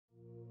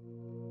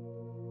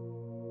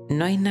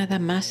No hay nada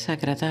más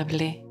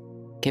agradable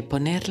que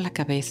poner la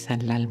cabeza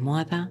en la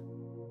almohada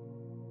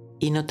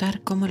y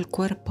notar cómo el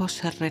cuerpo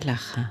se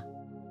relaja,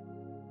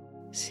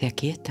 se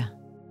aquieta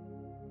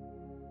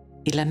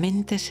y la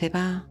mente se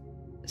va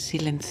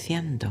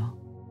silenciando,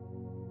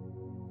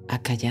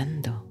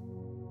 acallando.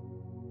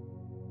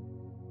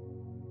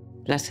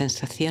 Las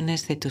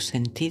sensaciones de tus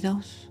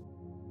sentidos,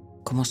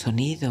 como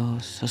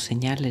sonidos o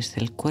señales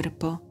del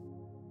cuerpo,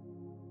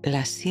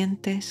 las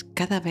sientes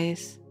cada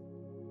vez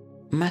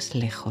más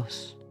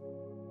lejos,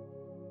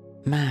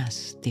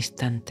 más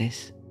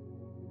distantes.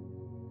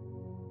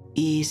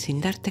 Y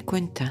sin darte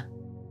cuenta,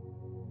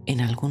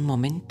 en algún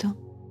momento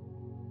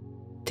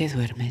te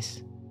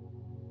duermes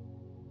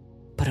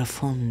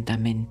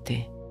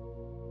profundamente,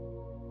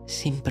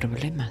 sin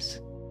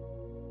problemas.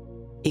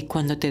 Y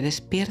cuando te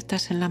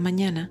despiertas en la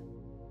mañana,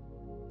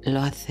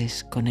 lo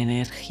haces con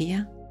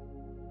energía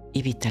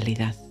y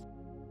vitalidad.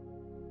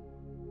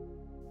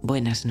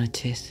 Buenas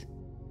noches.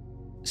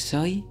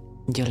 Soy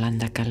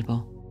Yolanda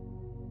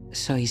Calvo.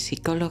 Soy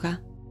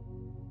psicóloga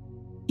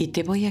y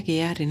te voy a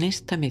guiar en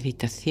esta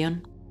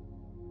meditación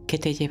que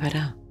te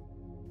llevará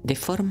de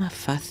forma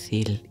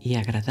fácil y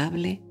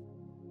agradable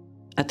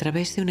a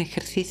través de un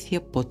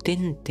ejercicio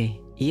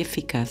potente y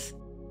eficaz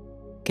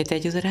que te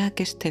ayudará a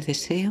que este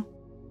deseo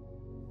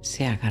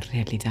se haga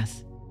realidad.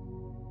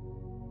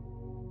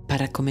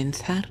 Para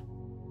comenzar,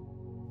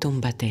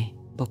 túmbate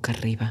boca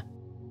arriba,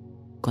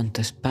 con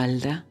tu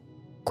espalda,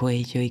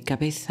 cuello y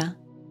cabeza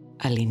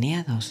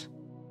alineados,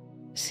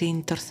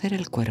 sin torcer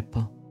el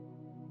cuerpo,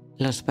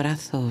 los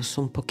brazos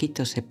un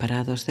poquito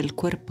separados del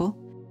cuerpo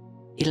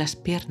y las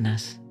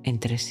piernas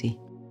entre sí.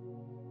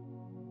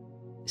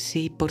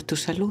 Si por tu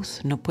salud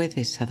no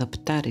puedes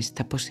adoptar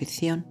esta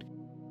posición,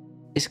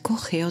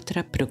 escoge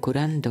otra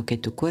procurando que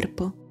tu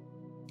cuerpo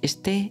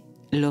esté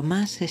lo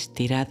más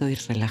estirado y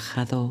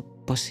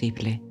relajado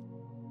posible.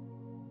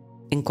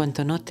 En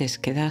cuanto notes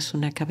que das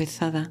una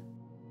cabezada,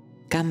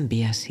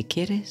 cambia si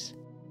quieres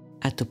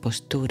a tu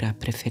postura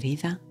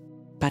preferida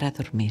para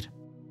dormir.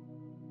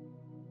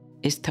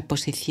 Esta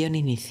posición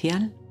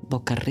inicial,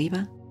 boca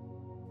arriba,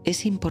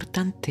 es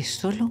importante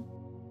solo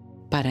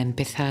para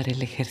empezar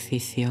el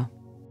ejercicio.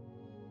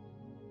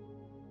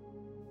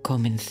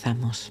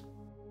 Comenzamos.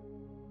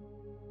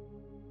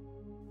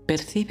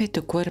 Percibe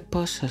tu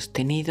cuerpo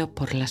sostenido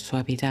por la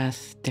suavidad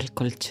del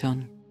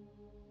colchón,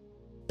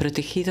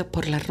 protegido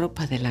por la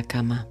ropa de la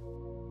cama.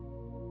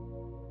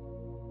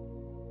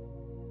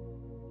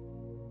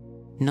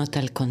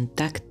 Nota el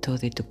contacto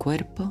de tu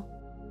cuerpo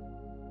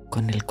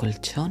con el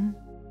colchón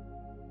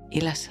y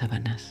las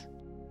sábanas.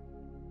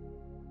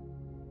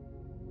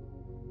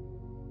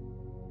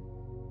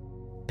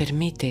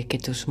 Permite que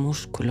tus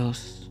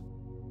músculos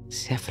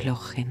se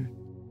aflojen.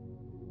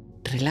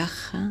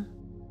 Relaja,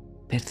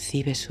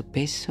 percibe su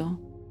peso,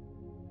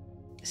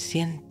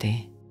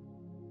 siente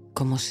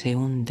cómo se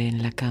hunde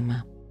en la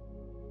cama.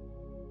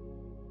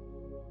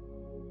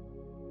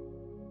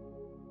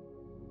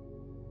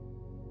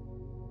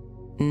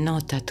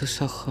 Nota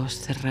tus ojos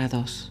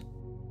cerrados,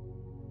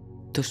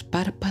 tus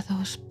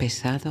párpados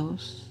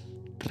pesados,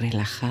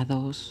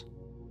 relajados,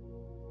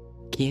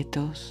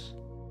 quietos,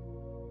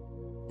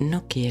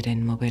 no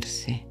quieren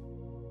moverse.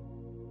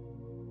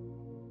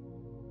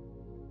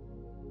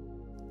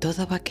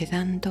 Todo va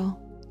quedando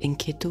en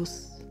quietud,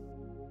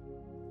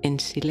 en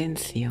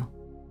silencio,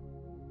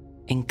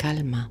 en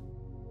calma.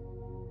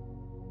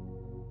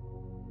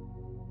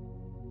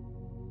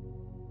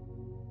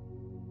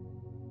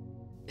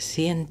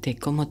 Siente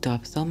cómo tu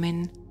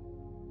abdomen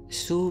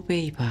sube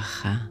y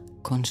baja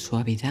con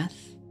suavidad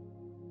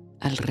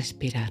al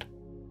respirar,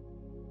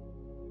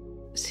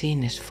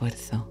 sin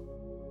esfuerzo,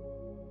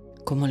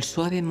 como el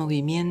suave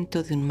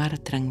movimiento de un mar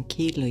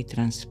tranquilo y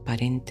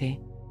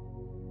transparente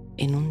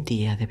en un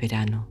día de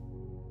verano.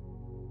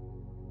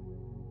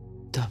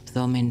 Tu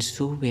abdomen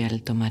sube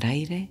al tomar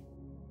aire,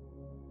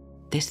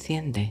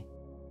 desciende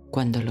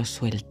cuando lo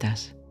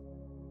sueltas.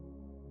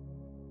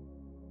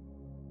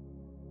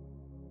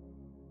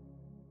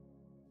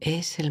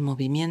 Es el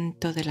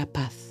movimiento de la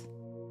paz,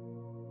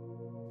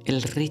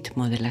 el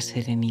ritmo de la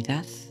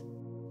serenidad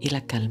y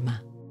la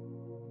calma.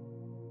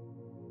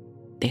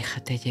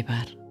 Déjate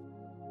llevar.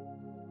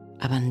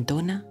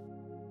 Abandona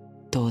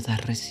toda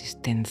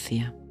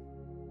resistencia.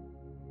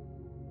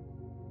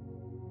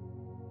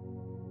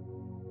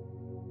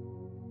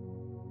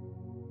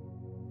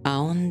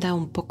 Ahonda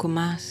un poco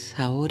más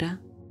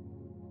ahora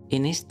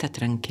en esta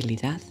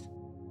tranquilidad,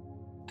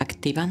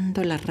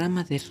 activando la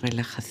rama de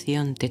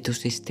relajación de tu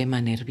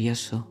sistema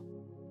nervioso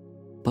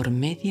por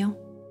medio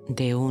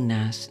de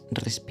unas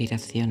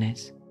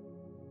respiraciones.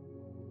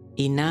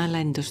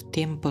 Inhala en 2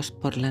 tiempos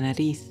por la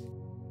nariz,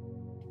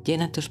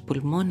 llena tus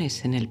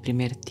pulmones en el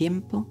primer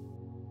tiempo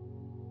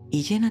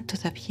y llena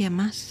todavía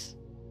más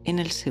en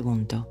el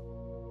segundo.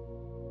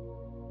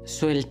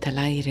 Suelta el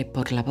aire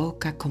por la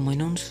boca como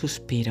en un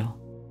suspiro.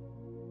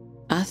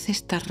 Haz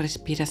esta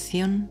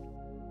respiración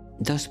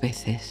 2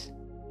 veces.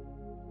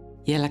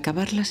 Y al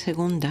acabar la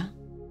segunda,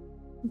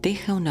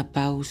 deja una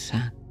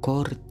pausa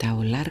corta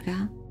o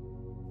larga,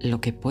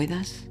 lo que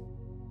puedas,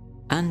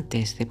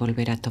 antes de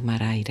volver a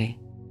tomar aire.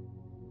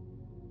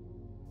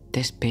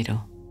 Te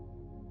espero.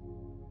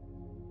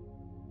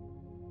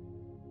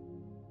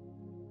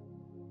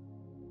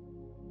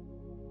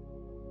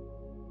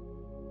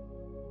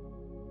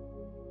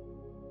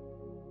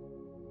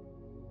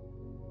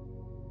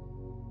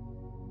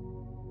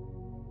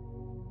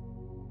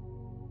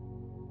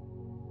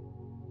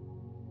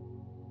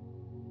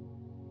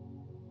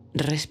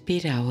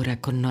 Respira ahora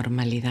con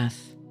normalidad,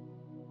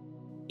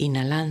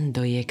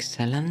 inhalando y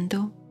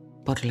exhalando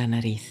por la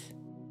nariz.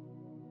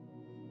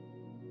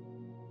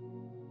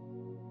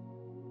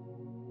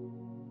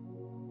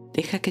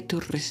 Deja que tu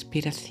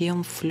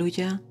respiración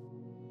fluya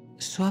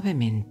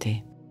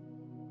suavemente,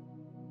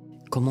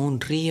 como un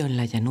río en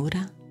la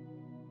llanura,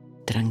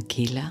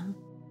 tranquila,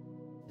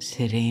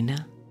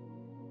 serena,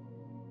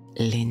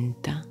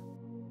 lenta,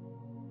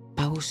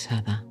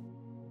 pausada.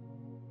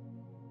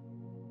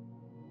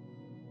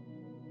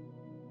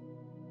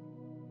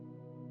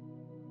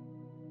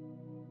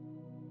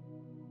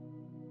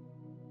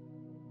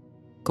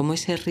 Como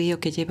ese río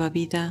que lleva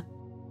vida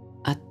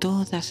a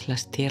todas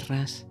las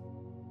tierras,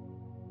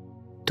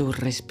 tu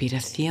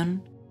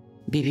respiración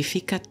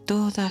vivifica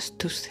todas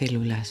tus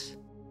células,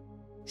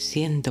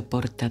 siendo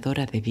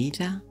portadora de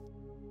vida,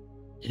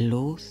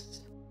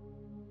 luz,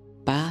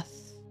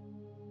 paz,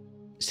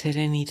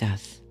 serenidad.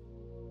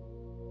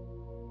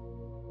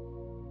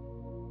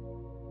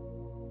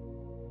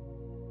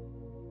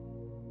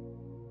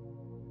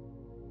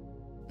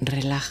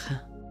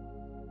 Relaja,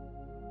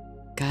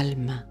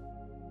 calma,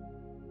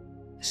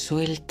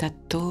 suelta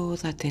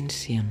toda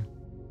tensión,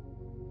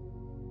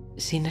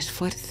 sin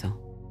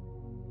esfuerzo,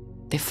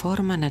 de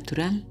forma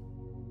natural.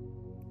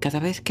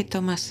 Cada vez que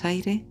tomas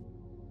aire,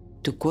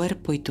 tu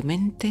cuerpo y tu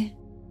mente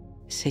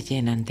se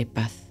llenan de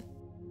paz.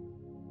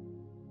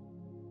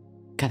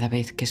 Cada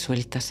vez que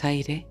sueltas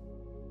aire,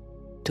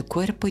 tu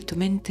cuerpo y tu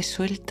mente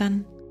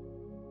sueltan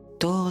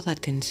toda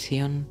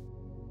tensión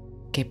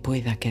que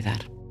pueda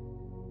quedar.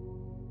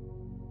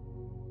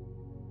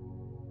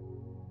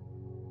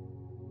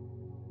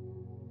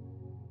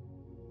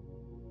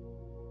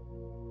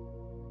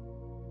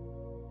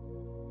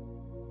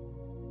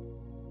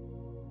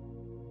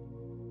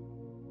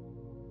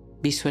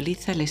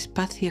 Visualiza el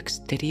espacio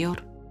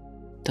exterior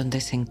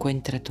donde se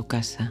encuentra tu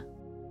casa.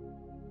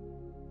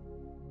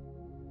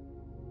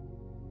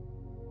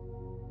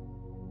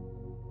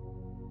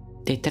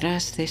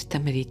 Detrás de esta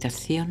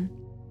meditación,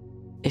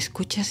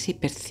 escucha si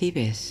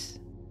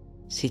percibes,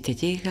 si te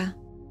llega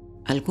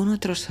algún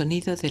otro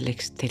sonido del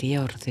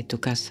exterior de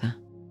tu casa.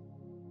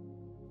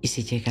 Y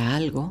si llega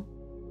algo,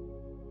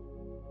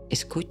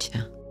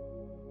 escucha,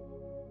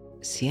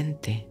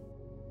 siente.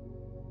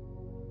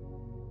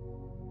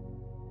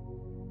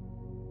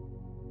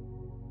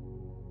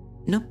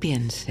 No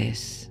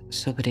pienses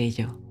sobre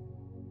ello,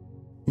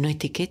 no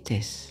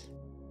etiquetes,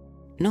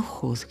 no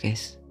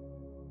juzgues.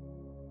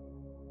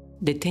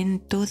 Detén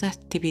toda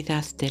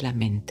actividad de la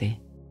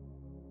mente.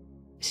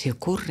 Si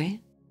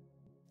ocurre,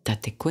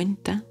 date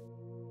cuenta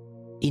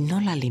y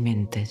no la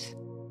alimentes.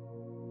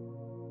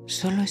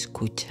 Solo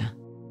escucha,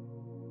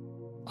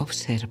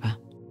 observa.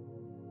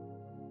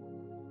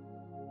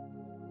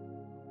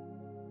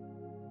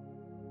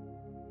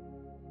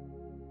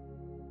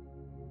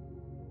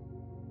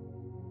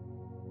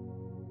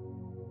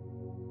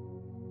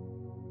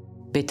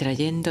 Ve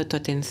trayendo tu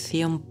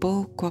atención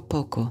poco a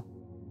poco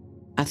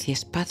hacia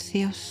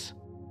espacios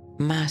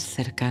más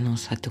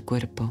cercanos a tu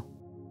cuerpo.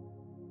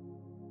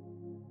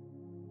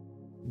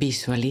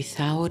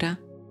 Visualiza ahora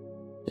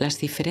las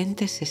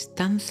diferentes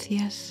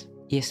estancias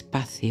y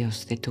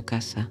espacios de tu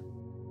casa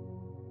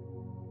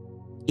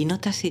y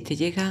nota si te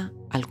llega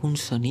algún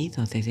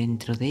sonido de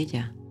dentro de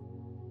ella,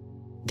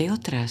 de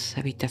otras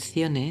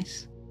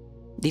habitaciones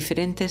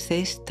diferentes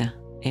de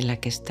esta en la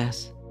que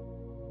estás.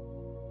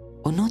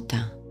 O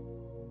nota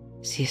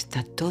si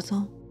está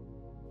todo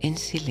en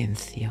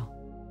silencio.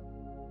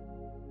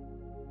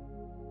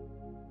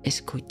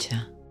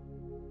 Escucha,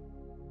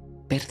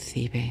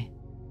 percibe,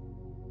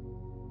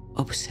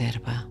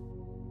 observa.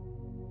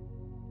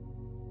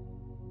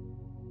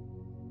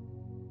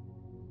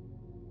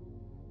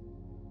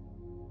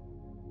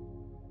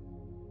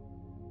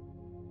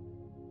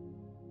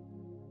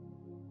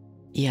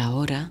 Y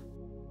ahora,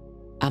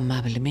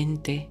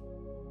 amablemente,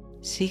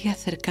 sigue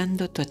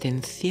acercando tu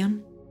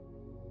atención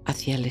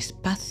hacia el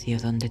espacio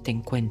donde te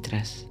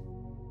encuentras.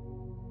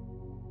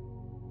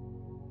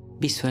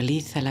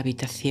 Visualiza la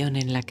habitación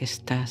en la que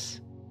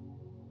estás,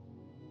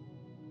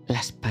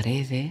 las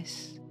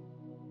paredes,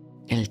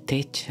 el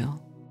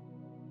techo,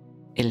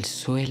 el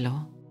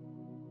suelo,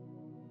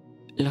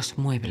 los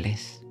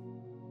muebles.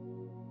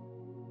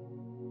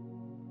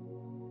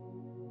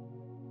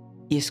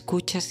 Y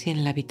escucha si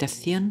en la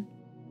habitación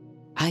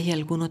hay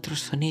algún otro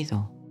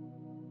sonido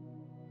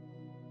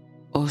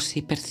o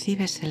si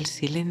percibes el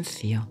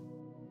silencio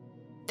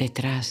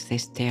detrás de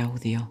este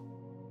audio.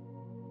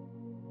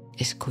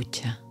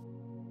 Escucha,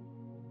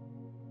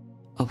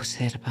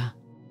 observa.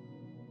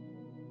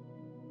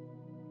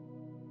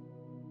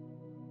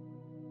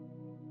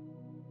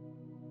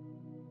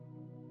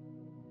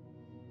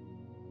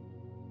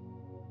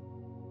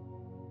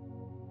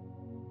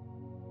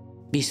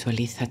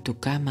 Visualiza tu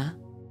cama,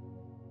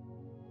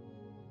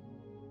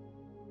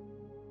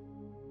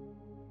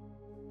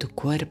 tu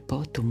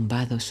cuerpo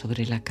tumbado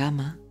sobre la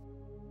cama,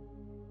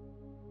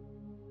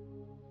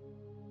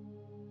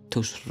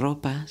 tus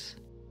ropas,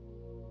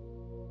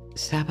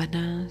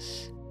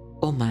 sábanas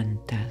o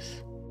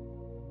mantas,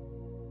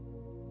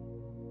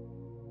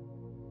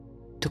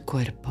 tu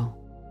cuerpo,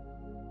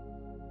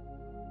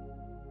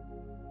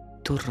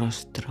 tu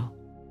rostro.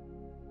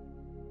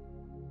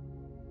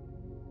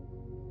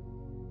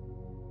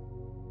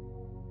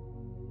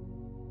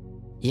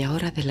 Y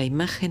ahora de la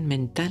imagen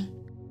mental,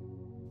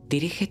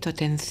 dirige tu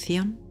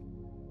atención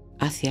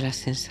hacia las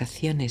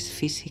sensaciones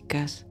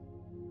físicas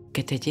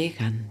que te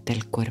llegan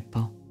del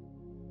cuerpo.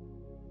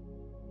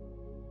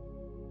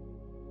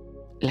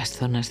 Las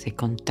zonas de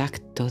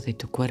contacto de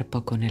tu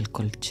cuerpo con el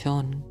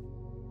colchón,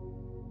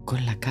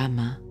 con la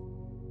cama,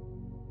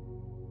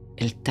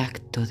 el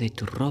tacto de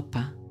tu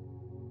ropa,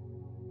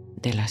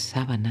 de las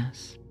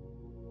sábanas.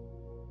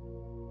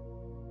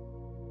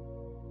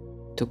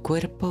 Tu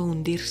cuerpo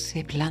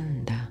hundirse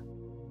blanda,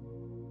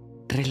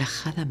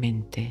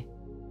 relajadamente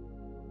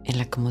en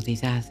la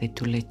comodidad de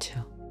tu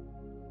lecho.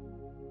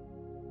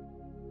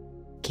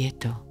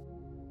 Quieto,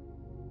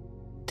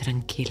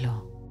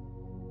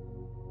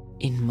 tranquilo,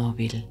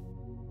 inmóvil.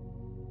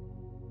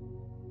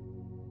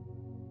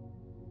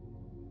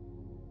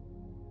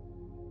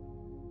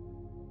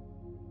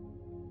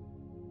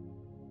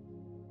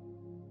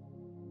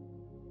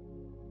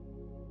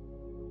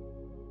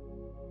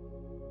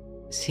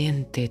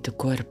 Siente tu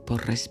cuerpo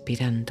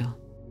respirando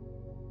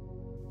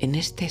en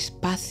este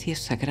espacio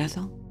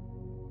sagrado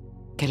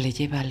que le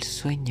lleva al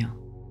sueño,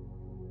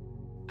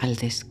 al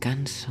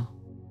descanso,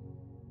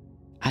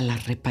 a la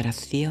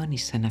reparación y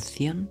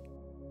sanación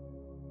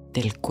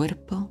del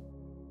cuerpo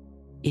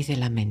y de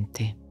la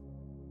mente.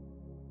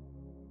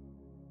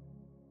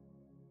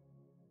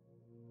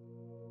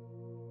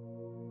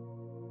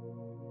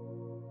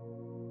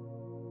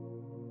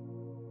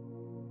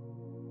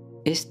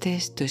 Este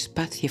es tu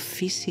espacio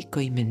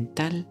físico y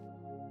mental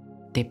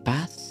de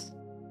paz,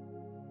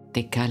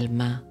 de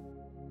calma,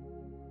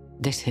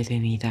 de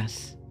serenidad.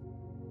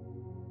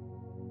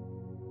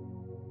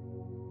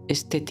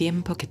 Este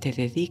tiempo que te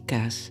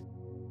dedicas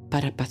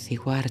para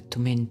apaciguar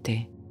tu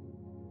mente,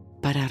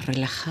 para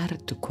relajar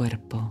tu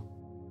cuerpo,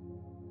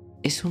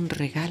 es un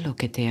regalo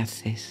que te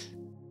haces.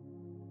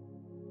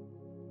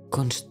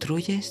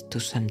 Construyes tu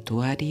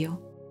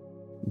santuario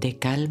de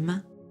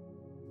calma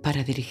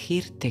para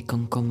dirigirte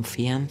con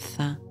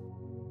confianza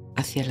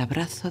hacia el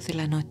abrazo de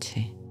la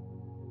noche,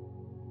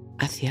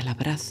 hacia el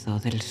abrazo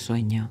del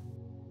sueño.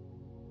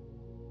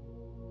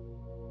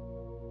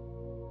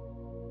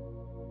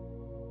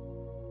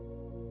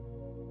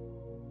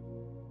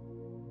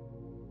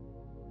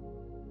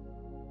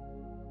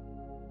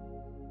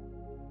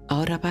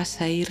 Ahora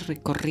vas a ir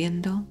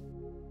recorriendo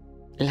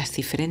las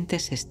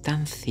diferentes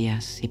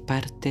estancias y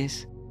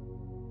partes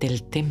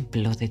del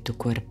templo de tu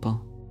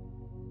cuerpo,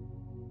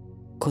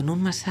 con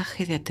un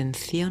masaje de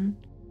atención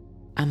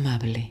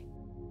amable,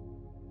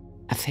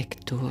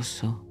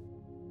 afectuoso.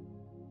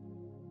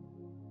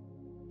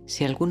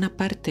 Si alguna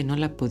parte no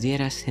la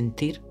pudieras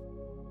sentir,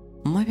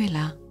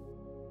 muévela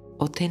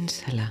o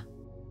ténsala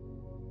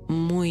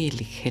muy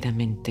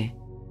ligeramente.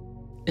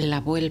 La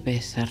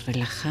vuelves a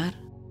relajar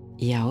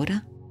y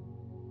ahora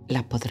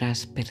la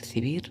podrás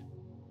percibir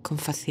con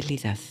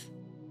facilidad.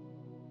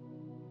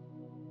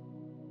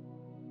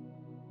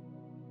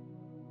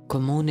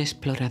 Como un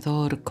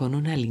explorador con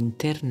una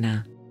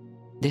linterna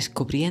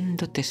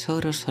descubriendo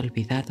tesoros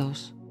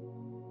olvidados,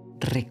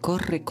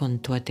 recorre con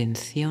tu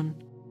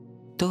atención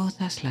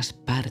todas las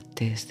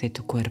partes de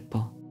tu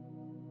cuerpo,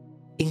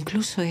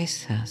 incluso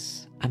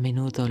esas a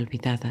menudo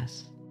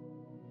olvidadas.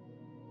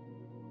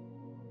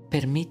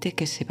 Permite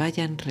que se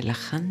vayan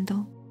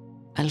relajando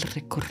al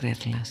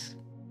recorrerlas.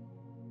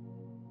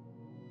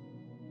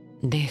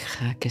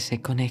 Deja que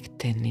se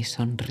conecten y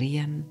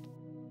sonrían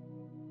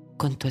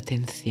con tu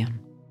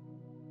atención.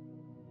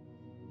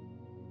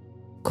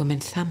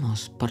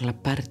 Comenzamos por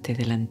la parte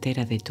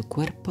delantera de tu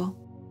cuerpo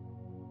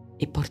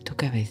y por tu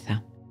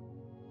cabeza.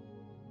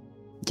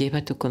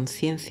 Lleva tu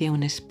conciencia a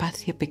un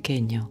espacio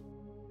pequeño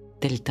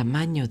del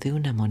tamaño de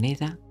una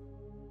moneda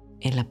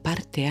en la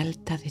parte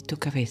alta de tu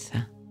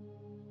cabeza,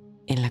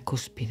 en la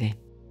cúspide.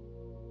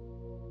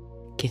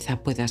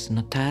 Quizá puedas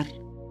notar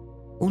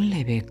un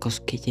leve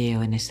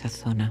cosquilleo en esa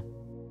zona.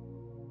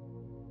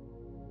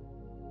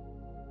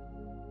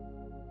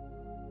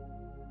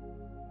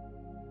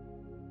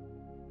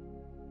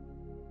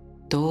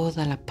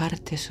 Toda la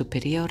parte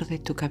superior de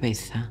tu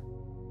cabeza,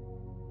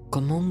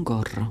 como un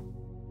gorro.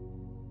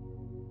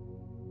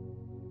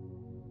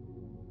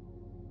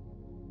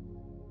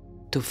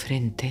 Tu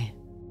frente.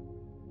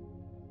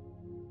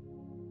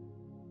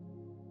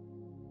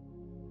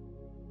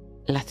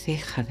 La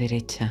ceja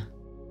derecha.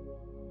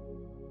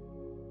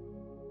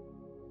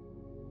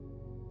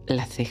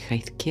 La ceja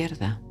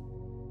izquierda.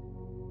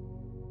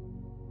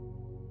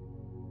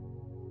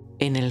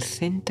 En el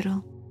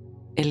centro,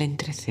 el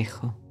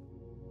entrecejo.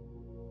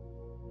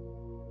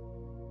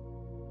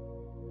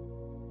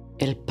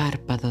 el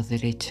párpado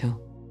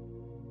derecho,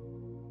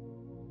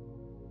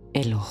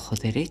 el ojo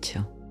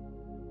derecho,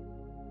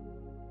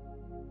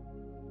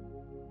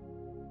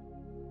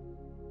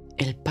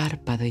 el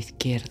párpado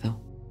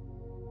izquierdo,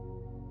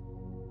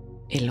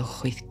 el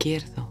ojo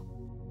izquierdo,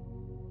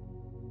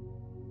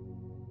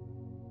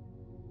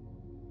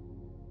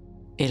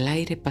 el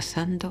aire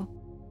pasando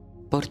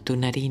por tu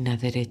narina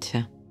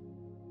derecha,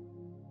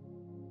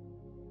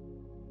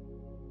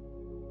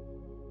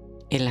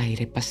 el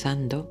aire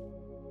pasando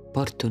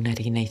por tu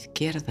narina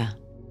izquierda,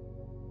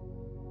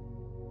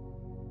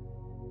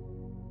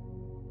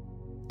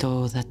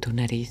 toda tu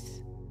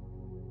nariz.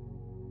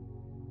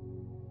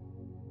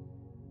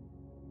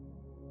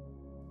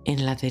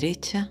 En la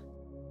derecha,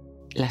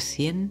 la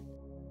sien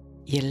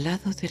y el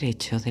lado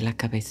derecho de la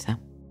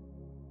cabeza.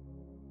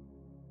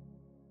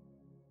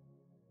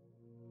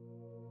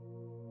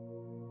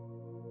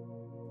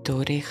 Tu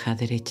oreja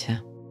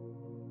derecha.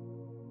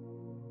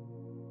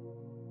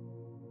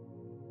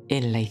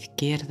 En la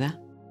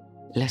izquierda,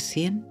 la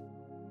sien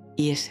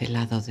y ese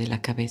lado de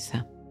la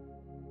cabeza.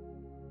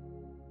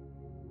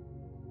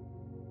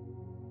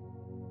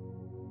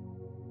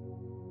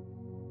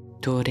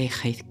 Tu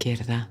oreja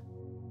izquierda.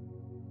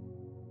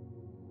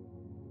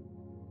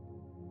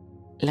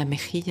 La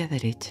mejilla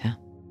derecha.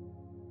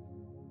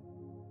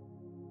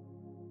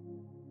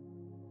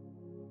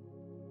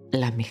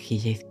 La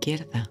mejilla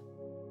izquierda.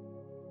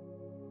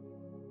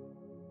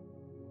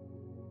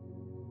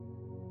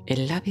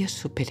 El labio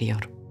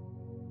superior.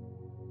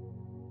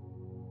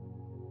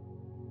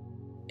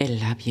 El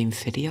labio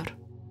inferior.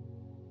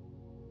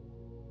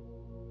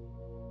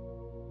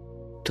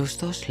 Tus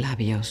dos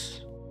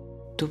labios.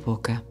 Tu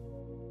boca.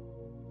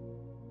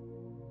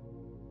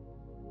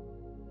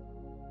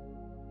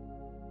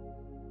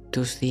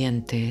 Tus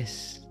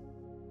dientes,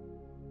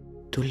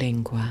 tu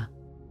lengua,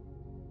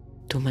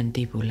 tu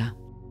mandíbula,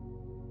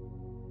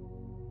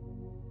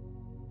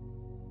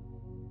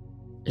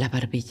 la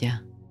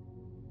barbilla,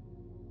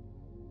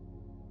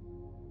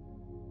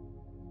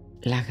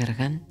 la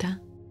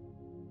garganta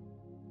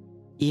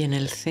y en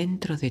el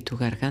centro de tu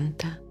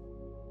garganta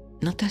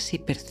notas si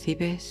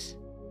percibes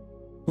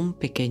un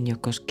pequeño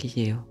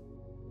cosquilleo.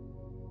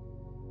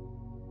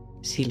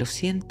 Si lo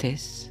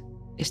sientes,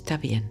 está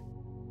bien.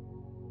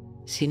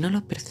 Si no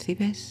lo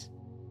percibes,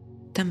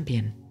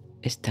 también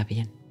está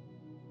bien.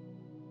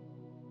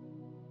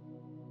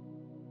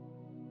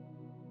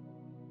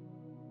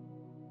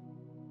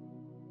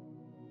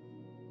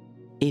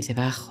 Y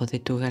debajo de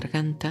tu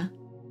garganta,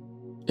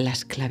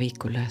 las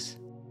clavículas,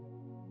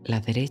 la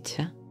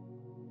derecha,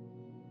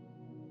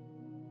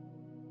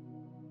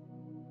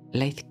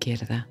 la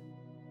izquierda.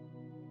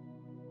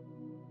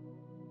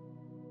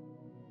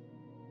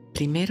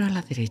 Primero a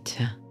la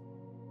derecha,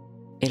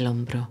 el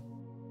hombro.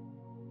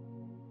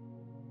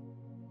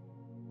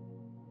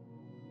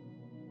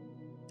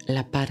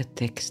 La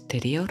parte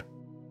exterior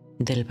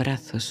del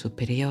brazo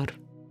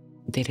superior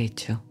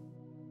derecho.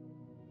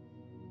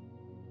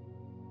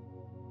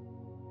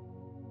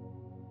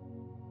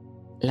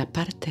 La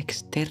parte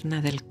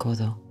externa del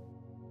codo,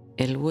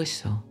 el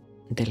hueso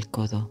del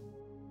codo.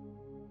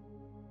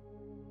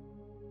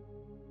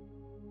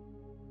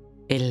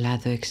 El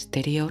lado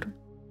exterior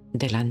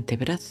del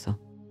antebrazo.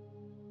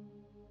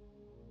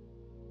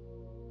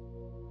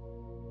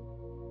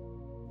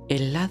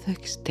 El lado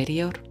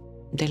exterior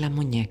de la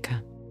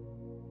muñeca.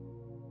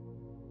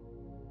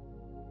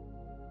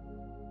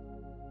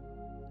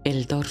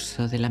 El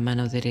dorso de la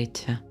mano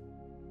derecha.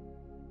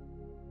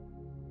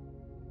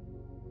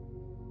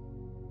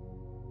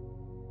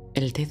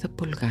 El dedo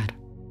pulgar.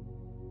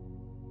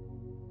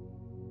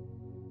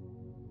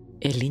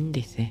 El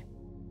índice.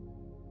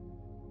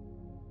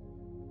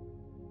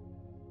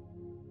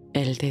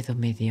 El dedo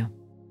medio.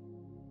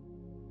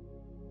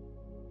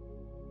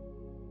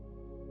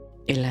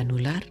 El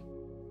anular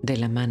de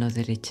la mano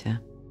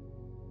derecha.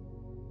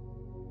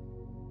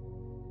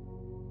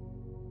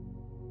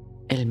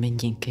 El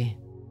meñique.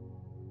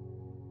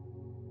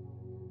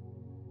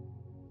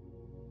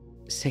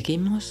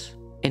 Seguimos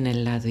en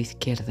el lado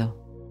izquierdo.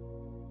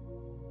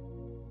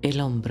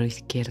 El hombro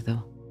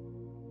izquierdo.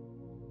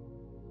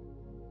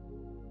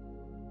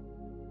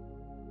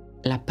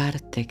 La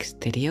parte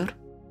exterior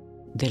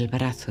del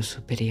brazo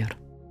superior.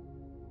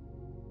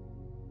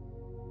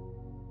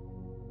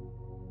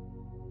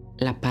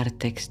 La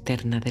parte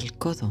externa del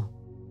codo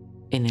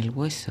en el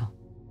hueso.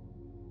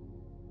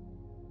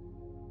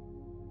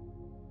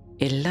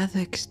 El lado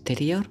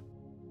exterior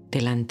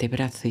del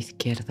antebrazo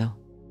izquierdo.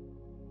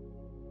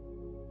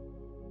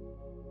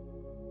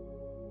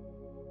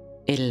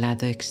 El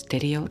lado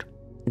exterior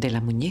de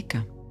la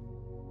muñeca.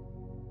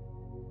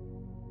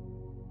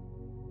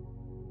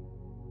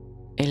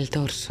 El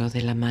dorso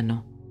de la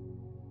mano.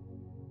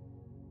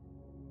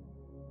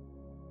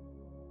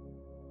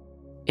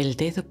 El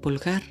dedo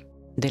pulgar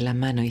de la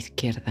mano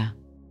izquierda.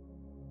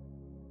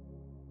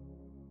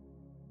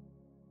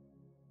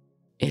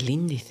 El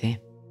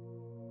índice.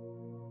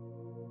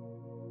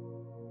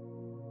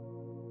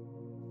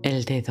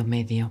 El dedo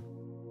medio.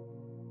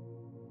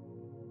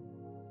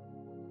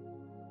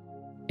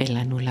 el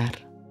anular,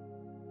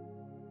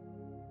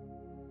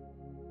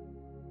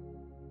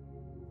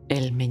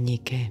 el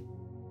meñique,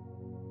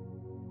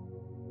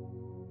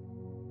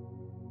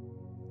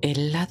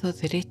 el lado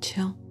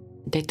derecho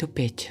de tu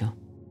pecho,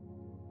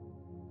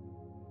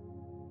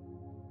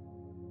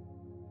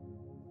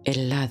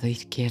 el lado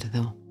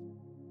izquierdo,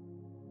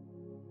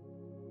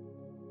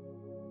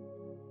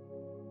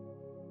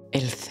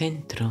 el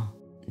centro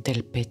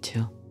del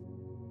pecho,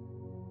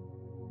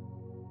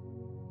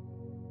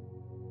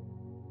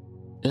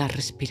 la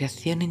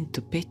respiración en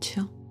tu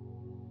pecho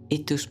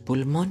y tus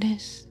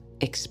pulmones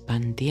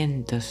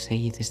expandiéndose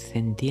y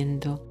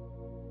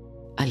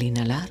descendiendo al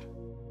inhalar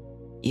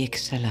y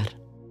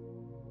exhalar.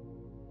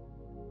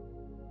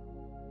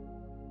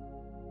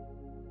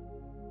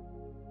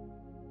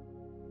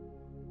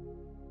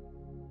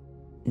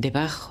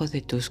 Debajo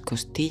de tus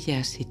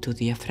costillas y tu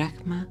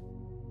diafragma,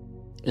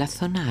 la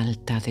zona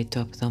alta de tu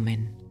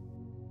abdomen.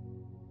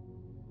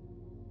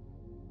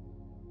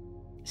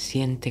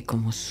 Siente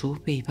cómo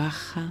sube y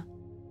baja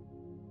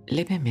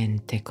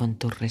levemente con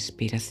tu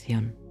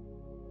respiración.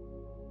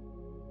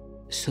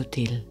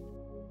 Sutil,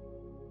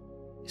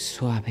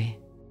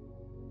 suave,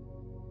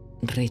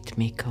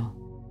 rítmico,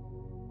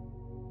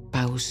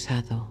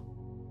 pausado,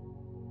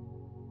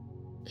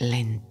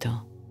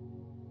 lento.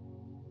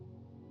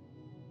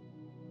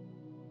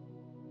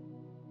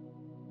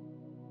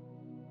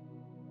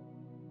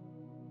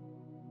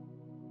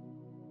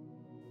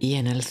 Y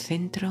en el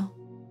centro,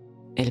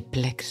 el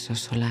plexo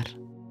solar.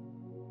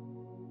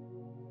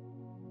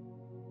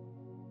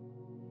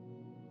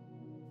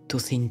 Tu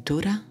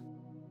cintura,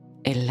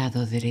 el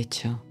lado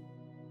derecho.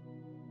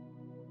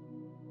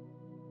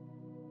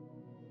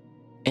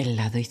 El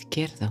lado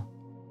izquierdo.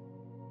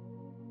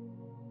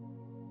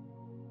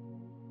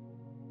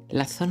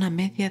 La zona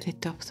media de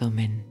tu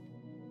abdomen.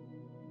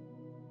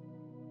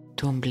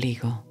 Tu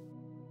ombligo.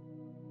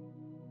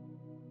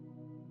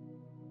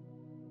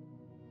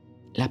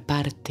 La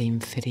parte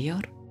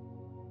inferior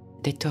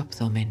de tu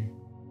abdomen.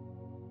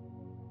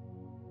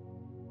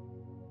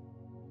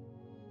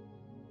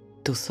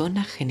 Tu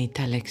zona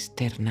genital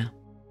externa.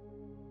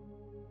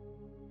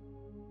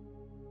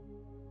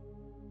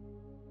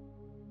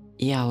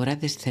 Y ahora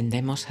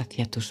descendemos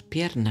hacia tus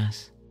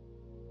piernas.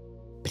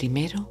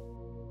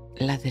 Primero,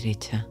 la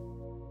derecha.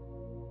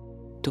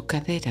 Tu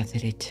cadera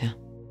derecha.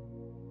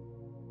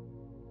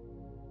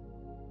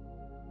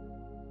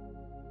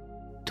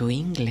 Tu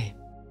ingle.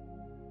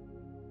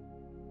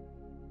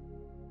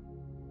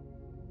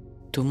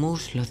 Tu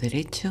muslo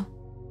derecho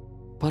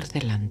por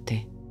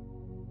delante.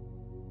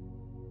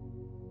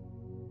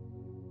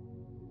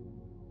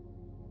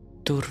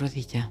 Tu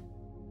rodilla.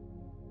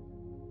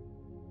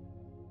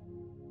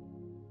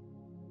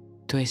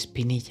 Tu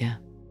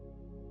espinilla.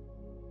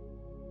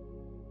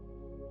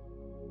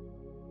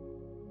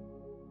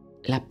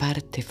 La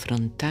parte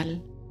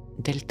frontal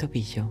del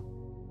tobillo.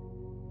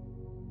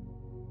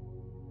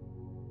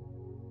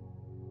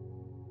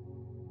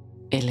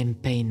 El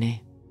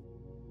empeine.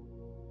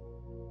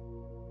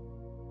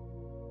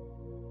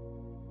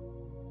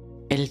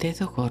 El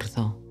dedo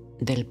gordo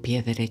del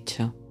pie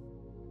derecho.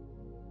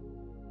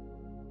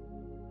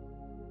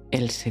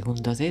 El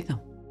segundo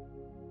dedo.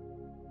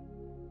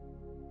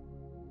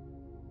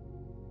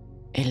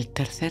 El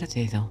tercer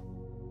dedo.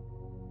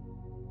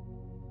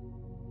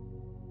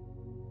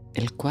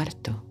 El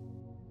cuarto.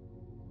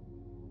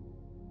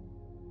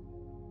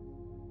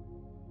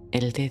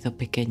 El dedo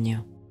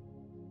pequeño.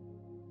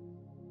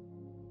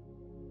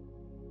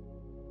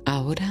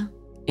 Ahora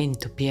en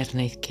tu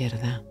pierna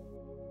izquierda.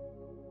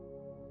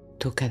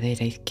 Tu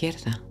cadera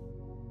izquierda.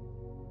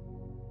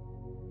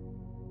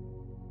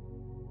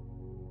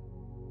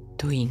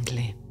 Tu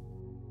ingle.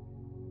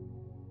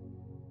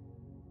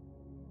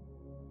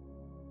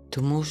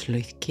 Tu muslo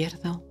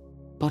izquierdo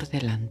por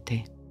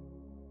delante.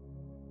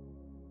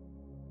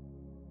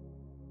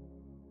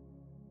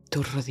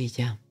 Tu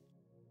rodilla.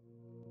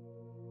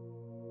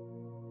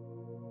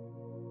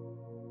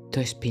 Tu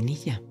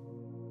espinilla.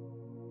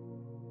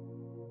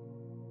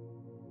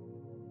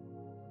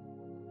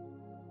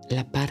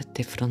 La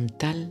parte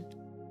frontal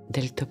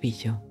del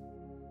tobillo.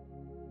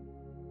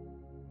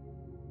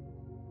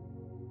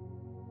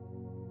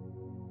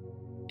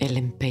 El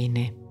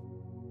empeine.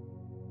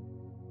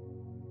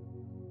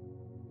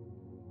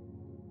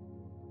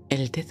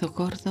 El dedo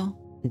gordo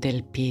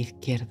del pie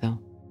izquierdo.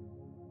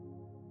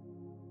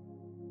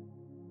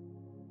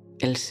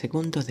 El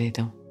segundo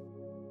dedo.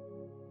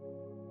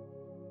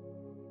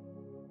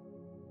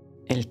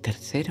 El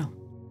tercero.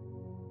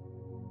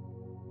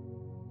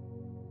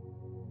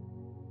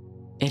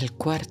 El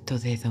cuarto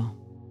dedo.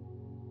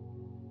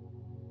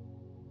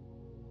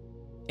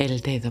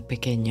 El dedo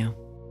pequeño.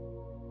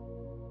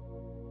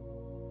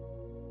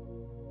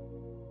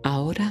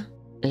 Ahora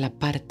la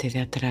parte de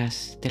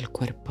atrás del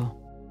cuerpo.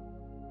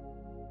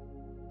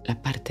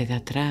 La parte de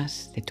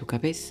atrás de tu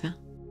cabeza.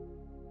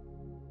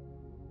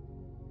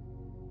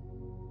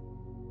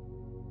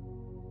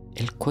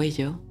 El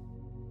cuello.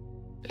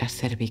 Las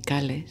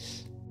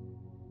cervicales.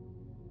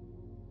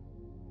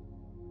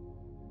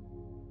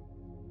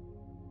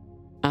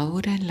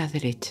 Ahora en la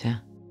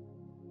derecha,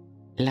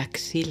 la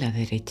axila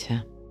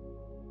derecha,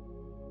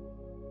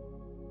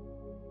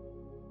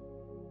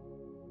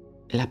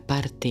 la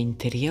parte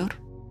interior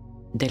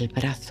del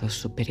brazo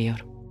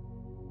superior,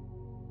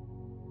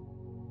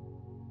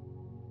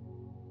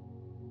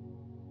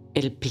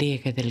 el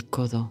pliegue del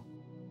codo,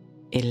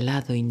 el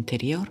lado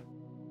interior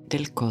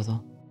del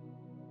codo,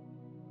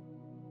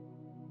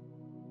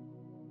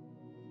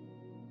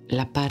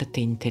 la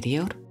parte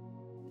interior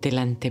del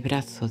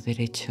antebrazo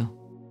derecho,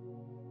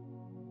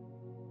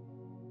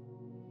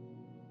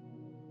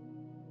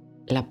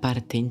 la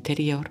parte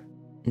interior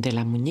de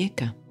la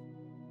muñeca,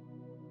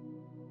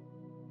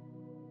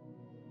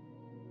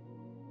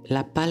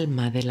 la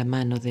palma de la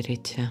mano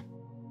derecha,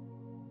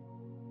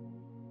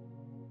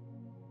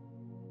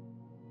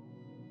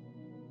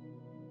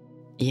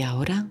 y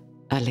ahora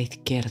a la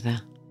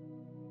izquierda,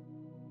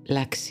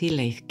 la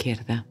axila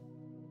izquierda,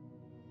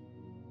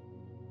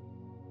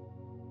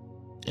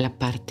 la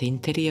parte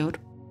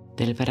interior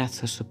del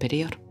brazo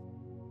superior,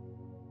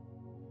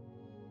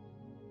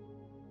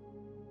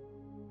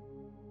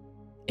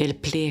 el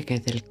pliegue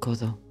del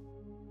codo,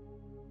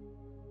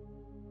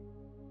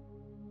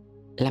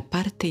 la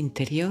parte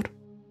interior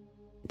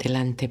del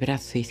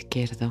antebrazo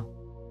izquierdo,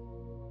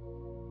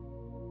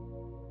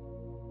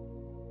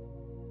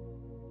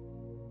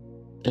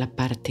 la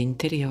parte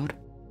interior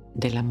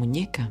de la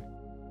muñeca,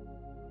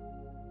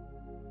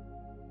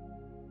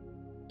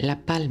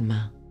 la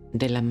palma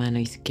de la mano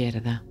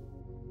izquierda,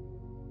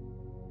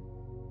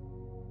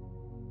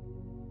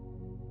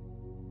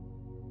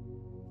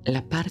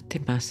 la parte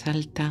más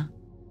alta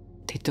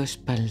de tu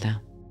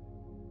espalda,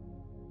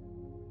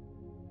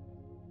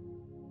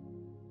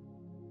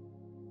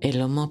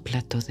 el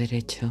omóplato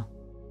derecho,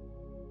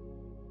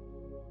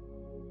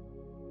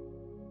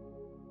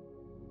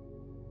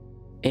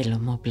 el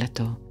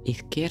omóplato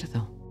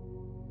izquierdo,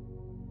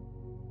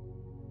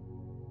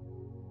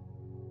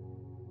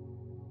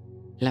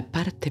 la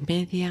parte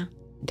media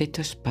de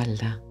tu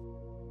espalda,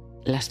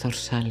 las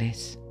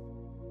dorsales,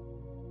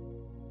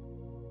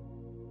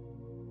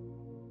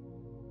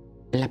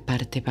 la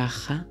parte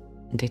baja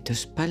de tu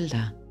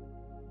espalda,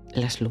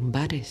 las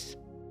lumbares,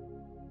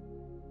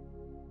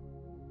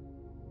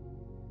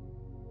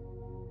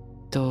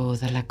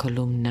 toda la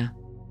columna,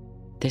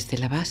 desde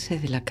la base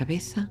de la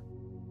cabeza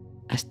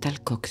hasta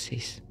el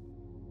coxis.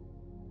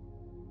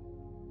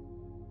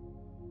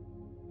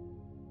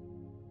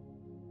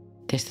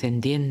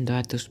 Descendiendo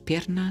a tus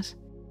piernas,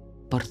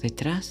 por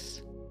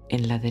detrás,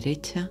 en la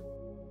derecha,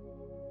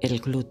 el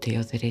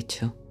glúteo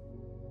derecho.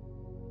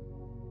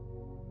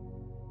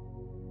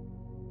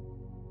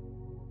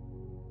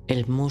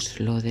 El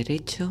muslo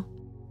derecho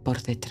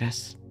por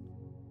detrás.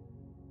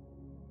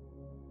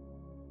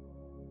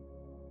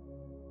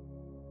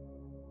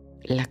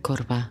 La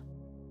corva,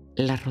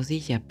 la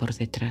rodilla por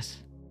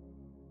detrás.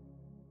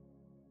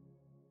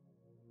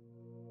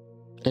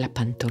 La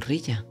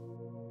pantorrilla.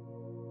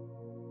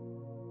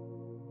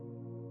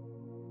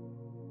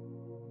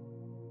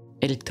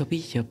 El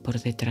tobillo por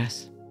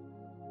detrás.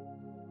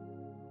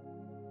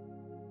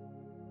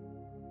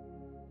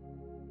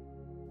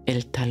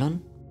 El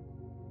talón.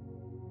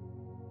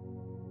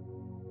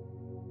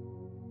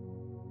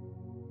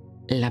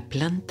 La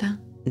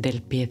planta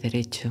del pie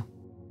derecho.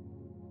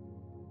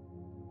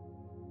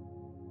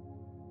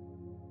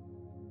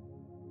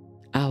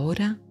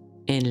 Ahora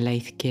en la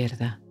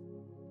izquierda,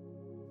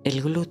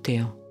 el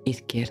glúteo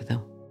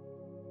izquierdo.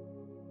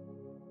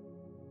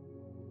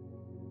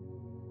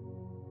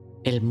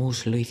 El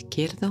muslo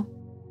izquierdo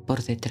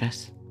por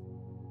detrás.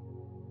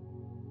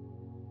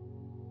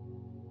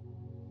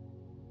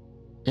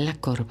 La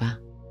corva,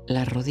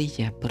 la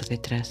rodilla por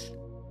detrás.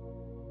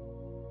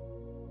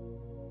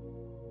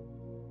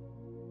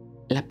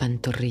 La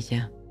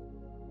pantorrilla.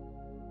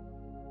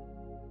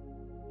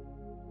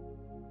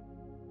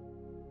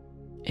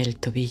 El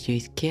tobillo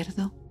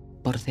izquierdo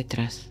por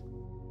detrás.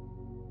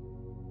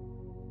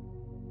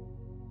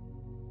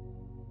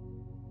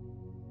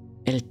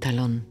 El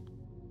talón.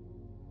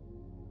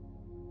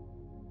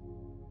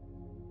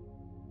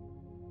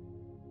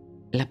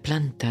 La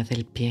planta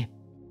del pie.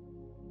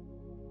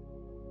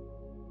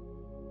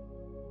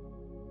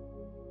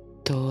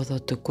 Todo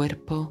tu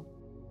cuerpo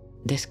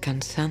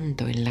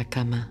descansando en la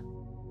cama,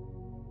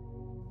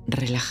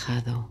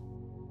 relajado,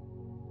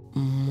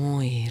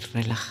 muy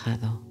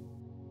relajado,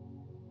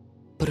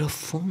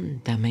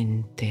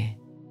 profundamente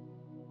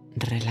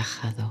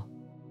relajado.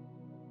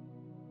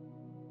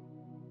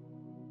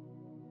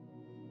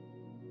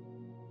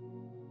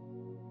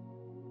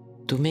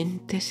 Tu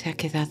mente se ha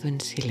quedado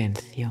en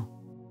silencio,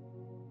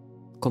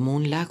 como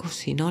un lago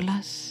sin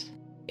olas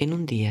en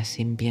un día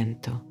sin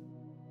viento,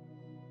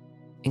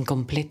 en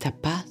completa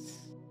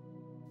paz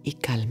y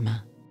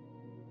calma,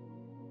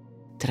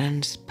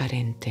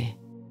 transparente,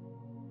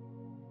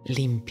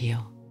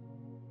 limpio,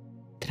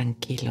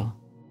 tranquilo.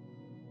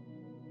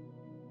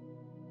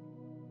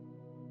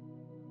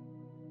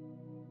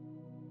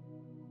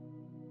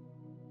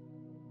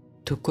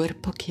 Tu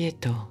cuerpo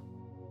quieto,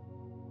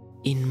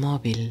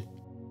 inmóvil,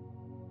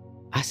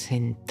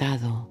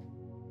 asentado,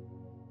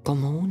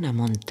 como una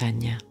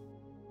montaña.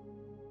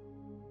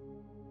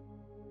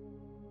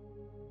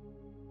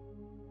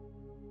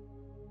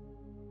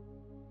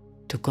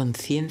 Tu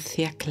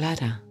conciencia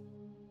clara,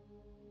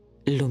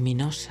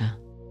 luminosa,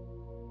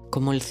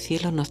 como el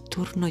cielo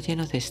nocturno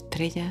lleno de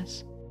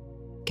estrellas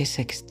que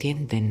se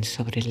extienden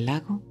sobre el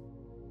lago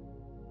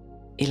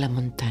y la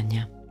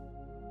montaña.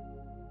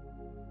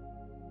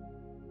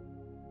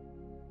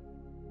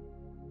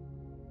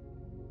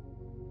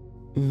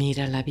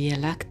 Mira la Vía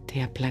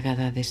Láctea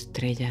plagada de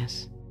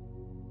estrellas,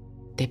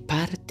 de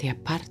parte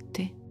a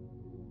parte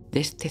de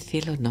este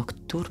cielo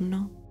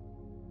nocturno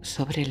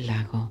sobre el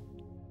lago.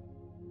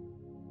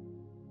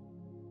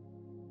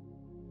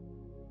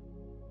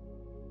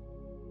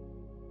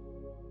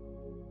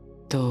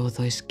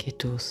 Todo es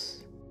quietud,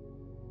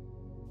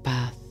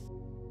 paz,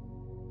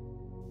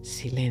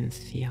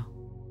 silencio,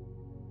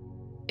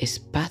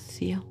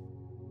 espacio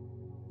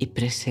y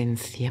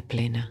presencia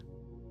plena.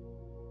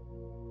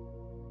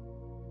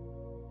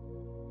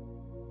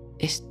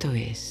 Esto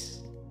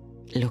es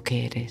lo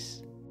que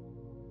eres.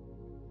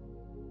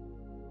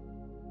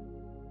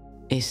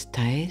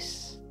 Esta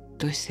es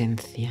tu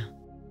esencia.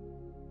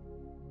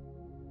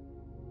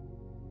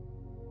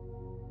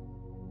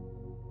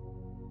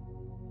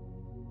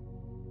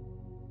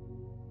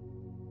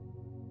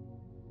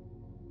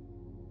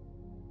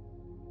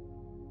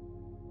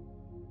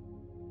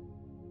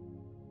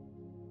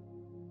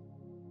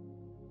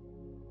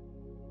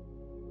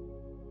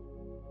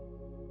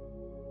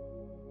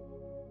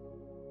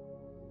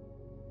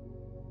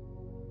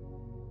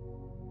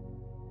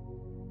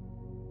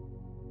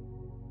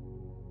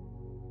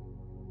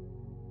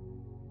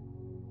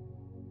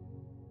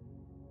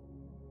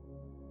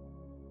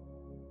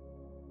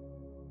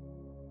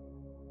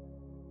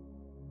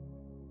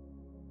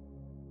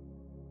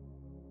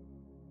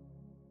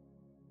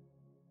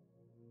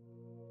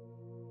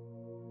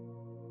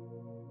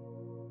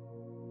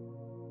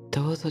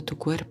 Todo tu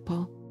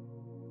cuerpo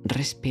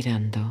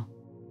respirando,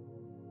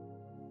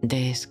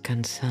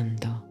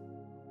 descansando,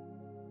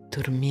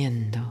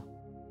 durmiendo,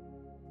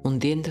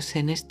 hundiéndose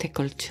en este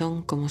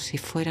colchón como si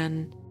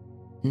fueran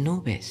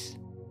nubes,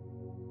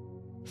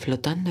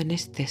 flotando en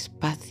este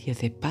espacio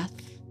de paz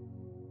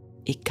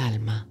y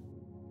calma,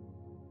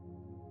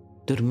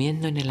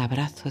 durmiendo en el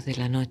abrazo de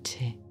la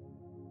noche,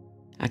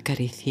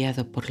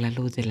 acariciado por la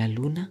luz de la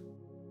luna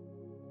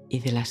y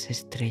de las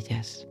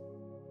estrellas.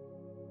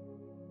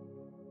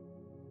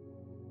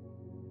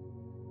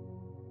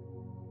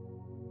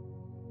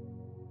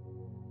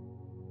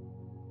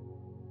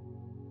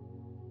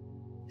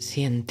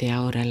 Siente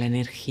ahora la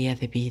energía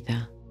de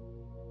vida,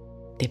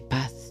 de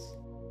paz,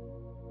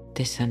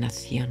 de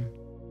sanación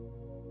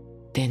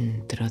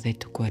dentro de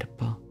tu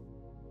cuerpo.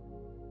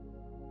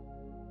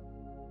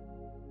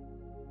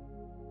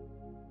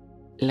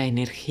 La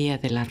energía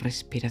de la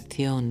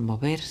respiración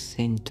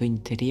moverse en tu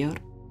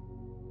interior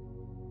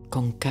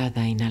con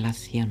cada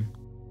inhalación.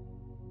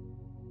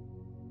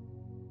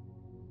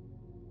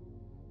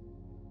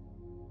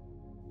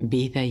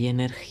 Vida y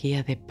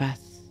energía de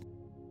paz,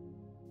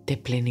 de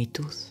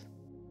plenitud,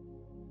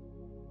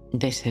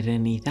 de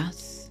serenidad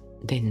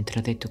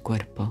dentro de tu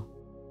cuerpo,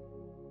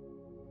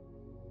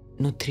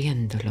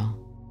 nutriéndolo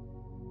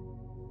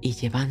y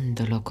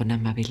llevándolo con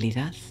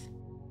amabilidad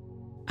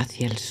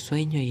hacia el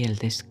sueño y el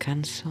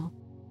descanso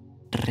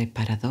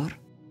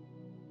reparador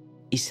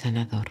y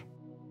sanador.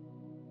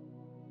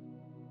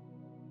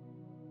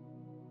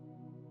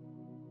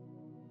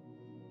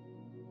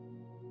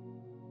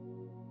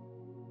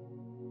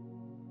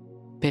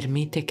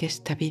 Permite que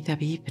esta vida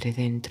vibre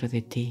dentro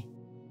de ti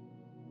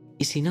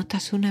y si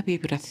notas una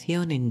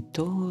vibración en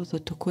todo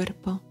tu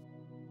cuerpo,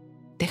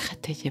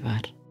 déjate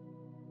llevar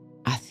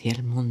hacia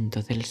el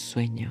mundo del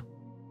sueño.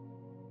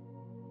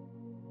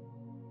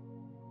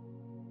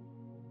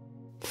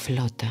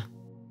 Flota,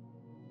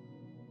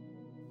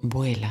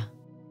 vuela,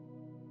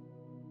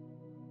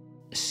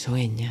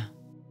 sueña,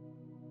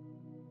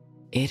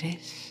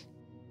 eres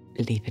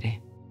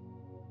libre.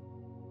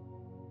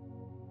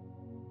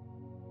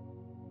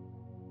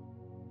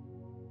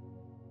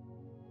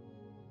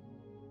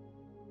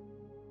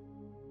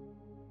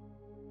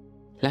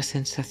 Las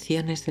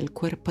sensaciones del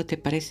cuerpo te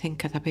parecen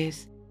cada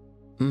vez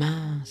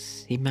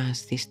más y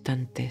más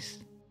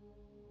distantes.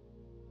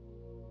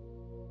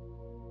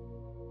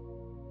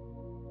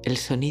 El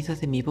sonido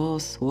de mi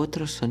voz u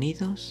otros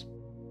sonidos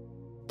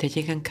te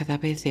llegan cada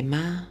vez de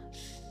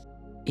más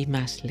y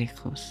más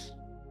lejos.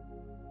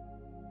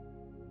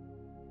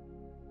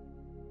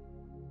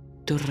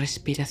 Tu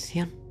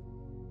respiración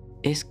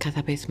es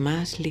cada vez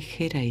más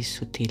ligera y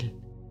sutil,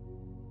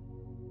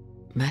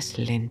 más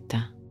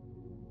lenta,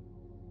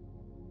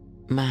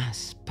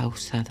 más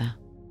pausada.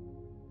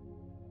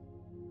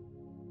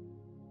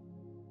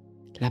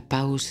 La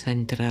pausa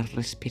entre las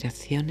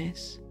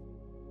respiraciones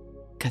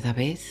cada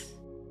vez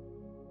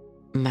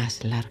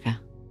más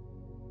larga.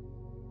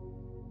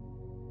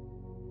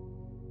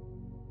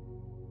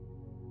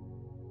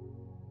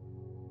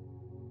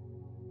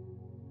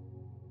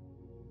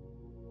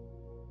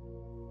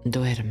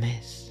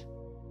 Duermes,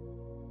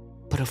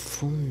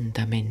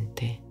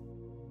 profundamente,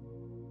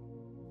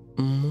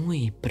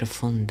 muy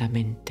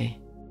profundamente.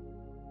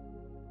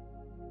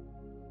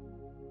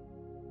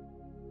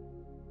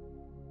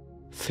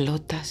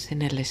 Flotas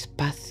en el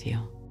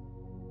espacio,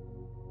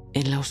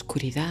 en la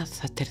oscuridad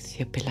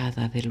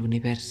aterciopelada del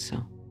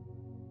universo,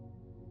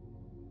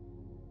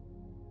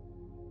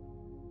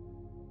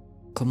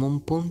 como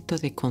un punto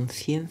de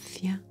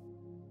conciencia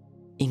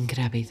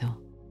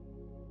ingrávido,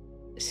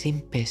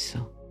 sin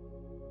peso,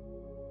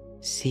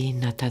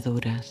 sin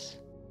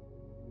ataduras,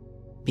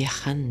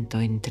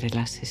 viajando entre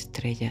las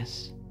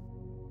estrellas.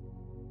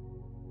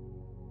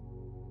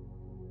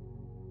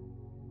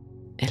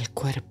 El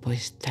cuerpo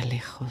está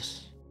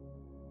lejos.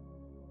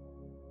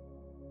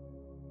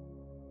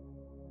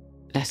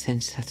 Las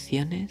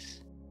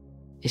sensaciones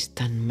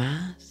están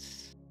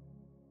más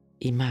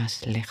y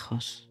más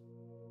lejos.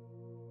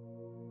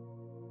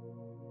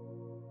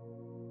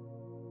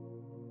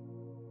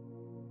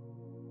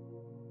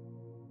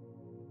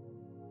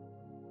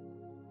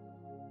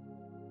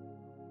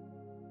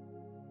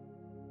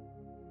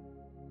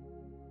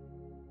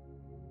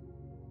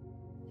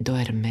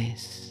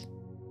 Duermes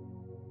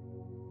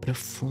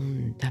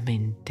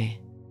profundamente,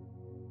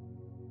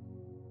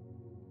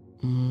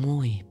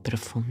 muy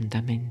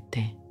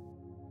profundamente.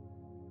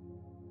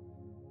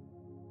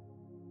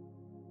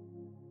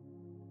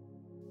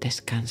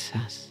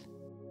 Descansas.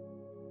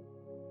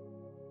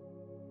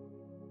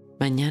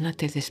 Mañana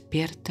te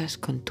despiertas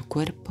con tu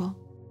cuerpo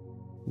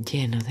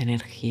lleno de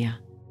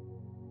energía,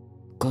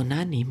 con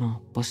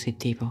ánimo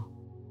positivo.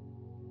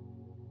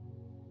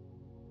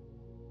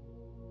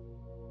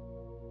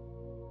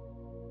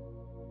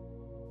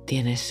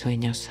 Tienes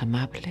sueños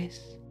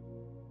amables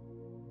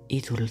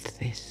y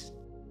dulces.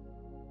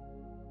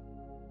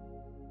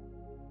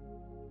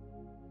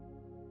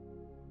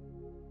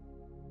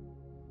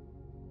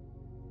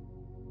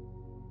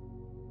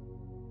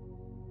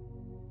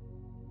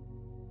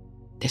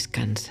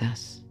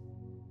 Descansas,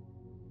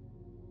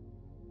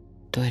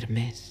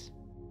 duermes.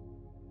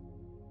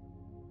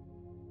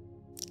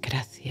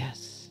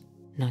 Gracias,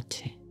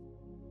 noche.